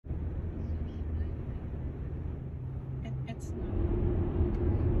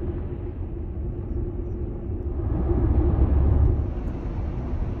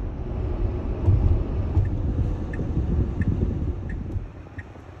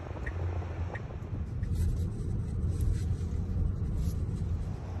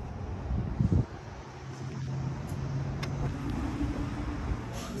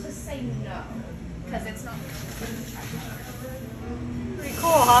say no, because it's not. Pretty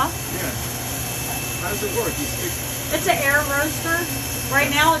cool, huh? Yeah. How does it work? It's an air roaster. Right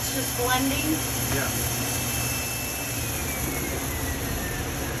now it's just blending. Yeah.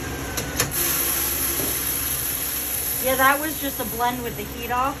 Yeah, that was just a blend with the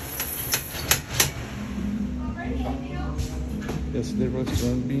heat off. Yes, they roast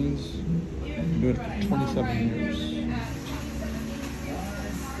their own beans. Been doing it for 27 years.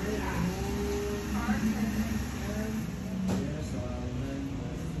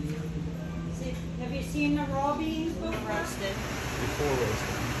 Have you seen the raw beans before roasted? Before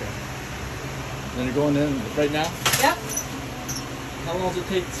roasted, okay. Then you're going in right now? Yep. How long does it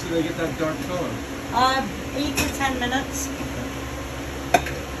take till they get that dark color? 8 to 10 minutes.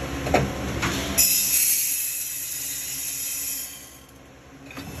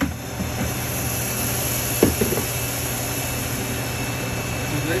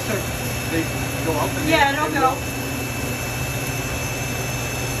 They go up and yeah, it'll go.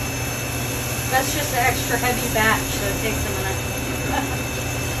 That's just an extra heavy batch, so it takes a minute.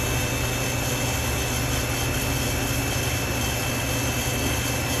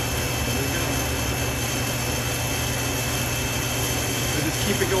 So just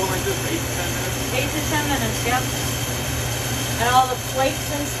keep it going like this for 8 to 10 minutes? 8 to 10 minutes, yep. And all the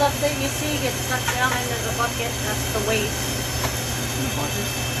flakes and stuff that you see gets stuck down into the bucket. That's the waste. In the bucket?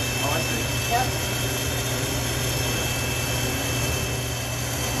 Oh, I see. Yep.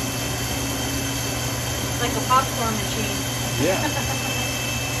 It's like a popcorn machine. Yeah.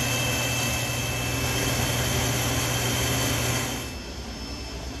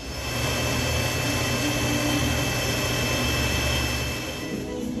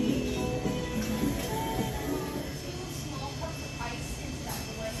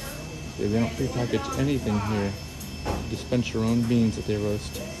 They don't prepackage anything here. Dispense your own beans that they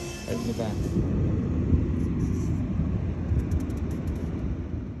roast right in the back.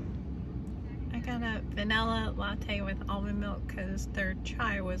 I got a vanilla latte with almond milk because their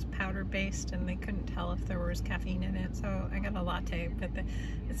chai was powder based and they couldn't tell if there was caffeine in it, so I got a latte. But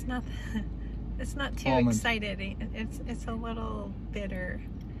it's not too Almond. excited. It's a little bitter.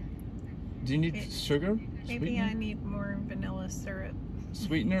 Do you need sugar? Maybe Sweetener? I need more vanilla syrup.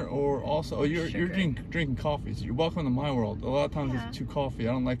 Sweetener, or also you're drinking coffee, so you're welcome to my world. A lot of times it's too coffee.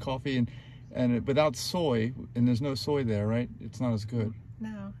 I don't like coffee, and without soy, and there's no soy there, right? It's not as good.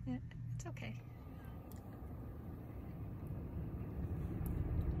 No, it's okay.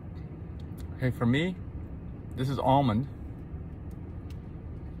 Okay, for me, this is almond.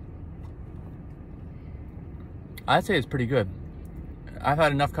 I'd say it's pretty good. I've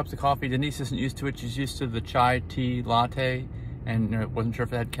had enough cups of coffee. Denise isn't used to it. She's used to the chai tea latte, and wasn't sure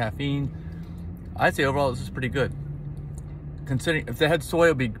if it had caffeine. I'd say overall this is pretty good. Considering if they had soy, it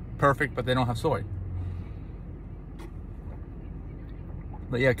would be perfect, but they don't have soy.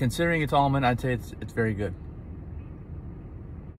 But yeah, considering it's almond, I'd say it's very good.